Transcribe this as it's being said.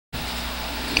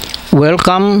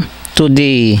Welcome to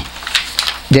the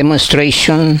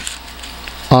demonstration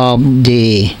of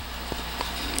the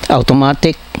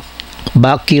automatic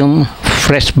vacuum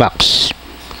fresh box.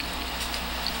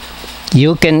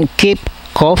 You can keep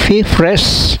coffee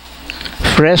fresh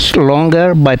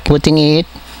longer by putting it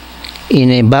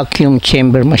in a vacuum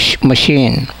chamber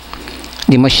machine.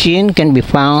 The machine can be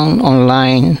found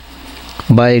online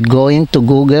by going to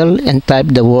Google and type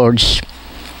the words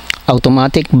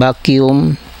automatic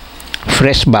vacuum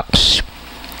fresh box.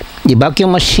 The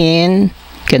vacuum machine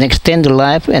can extend the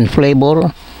life and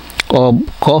flavor of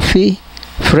coffee,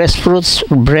 fresh fruits,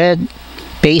 bread,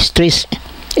 pastries,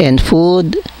 and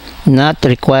food not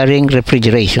requiring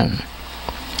refrigeration.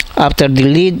 After the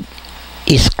lid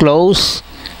is closed,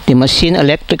 the machine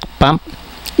electric pump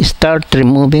starts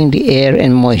removing the air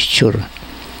and moisture,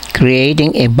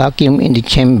 creating a vacuum in the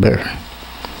chamber.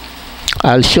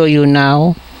 I'll show you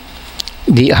now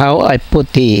how I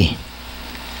put the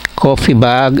coffee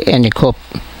bag and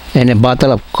a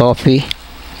bottle of coffee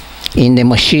in the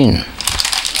machine.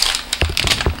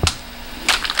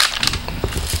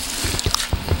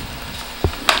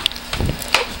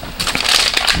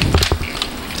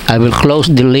 I will close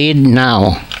the lid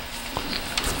now.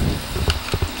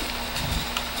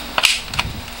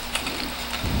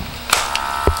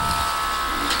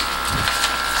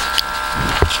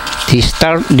 To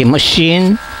start the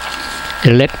machine,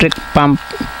 electric pump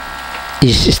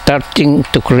is starting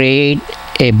to create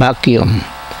a vacuum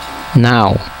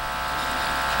now.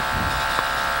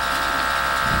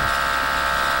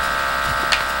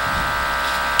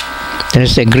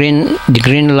 There's the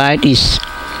green light is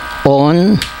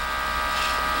on.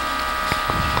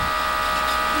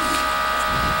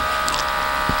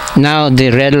 Now the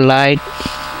red light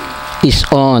is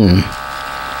on.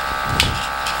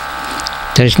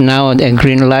 There's now a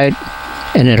green light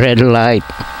and a red light,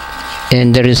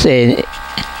 and there is a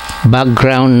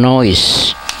background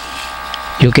noise.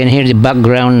 You can hear the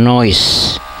background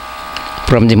noise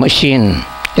from the machine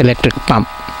electric pump.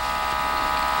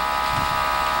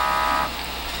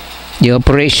 The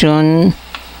operation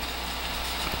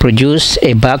produces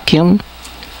a vacuum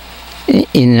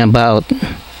in about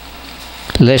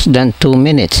less than 2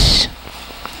 minutes.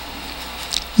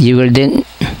 You will then,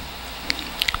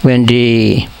 when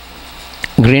the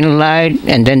green light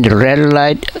and then the red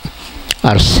light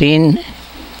are seen,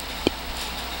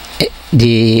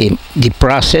 the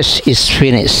process is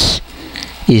finished.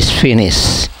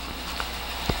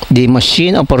 The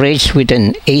machine operates with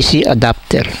an AC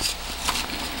adapter.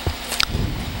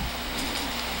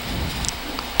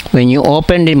 When you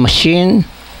open the machine,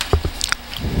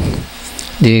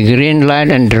 the green light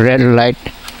and the red light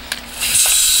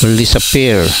will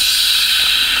disappear,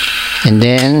 and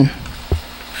then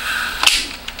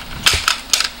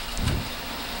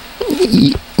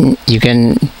you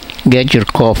can get your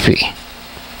coffee.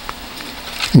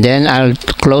 Then I'll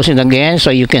close it again so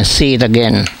you can see it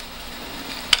again.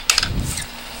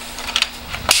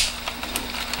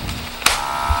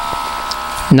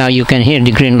 Now you can hear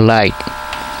the green light,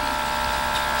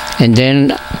 and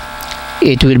then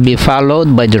it will be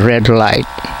followed by the red light.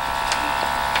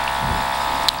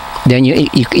 Then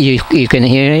you can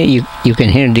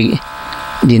hear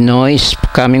the noise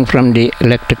coming from the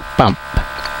electric pump.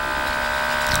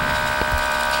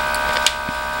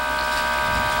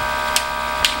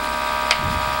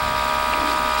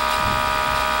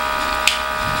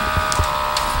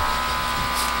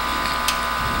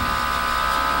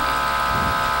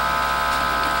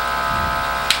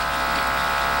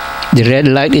 The red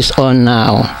light is on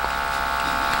now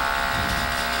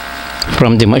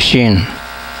from the machine.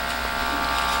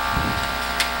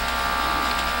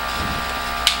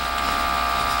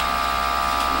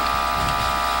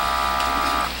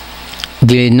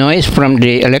 The noise from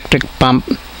the electric pump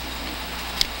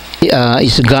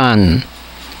is gone.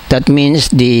 That means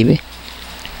the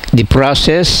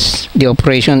process, the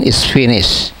operation is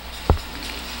finished.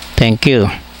 Thank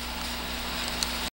you.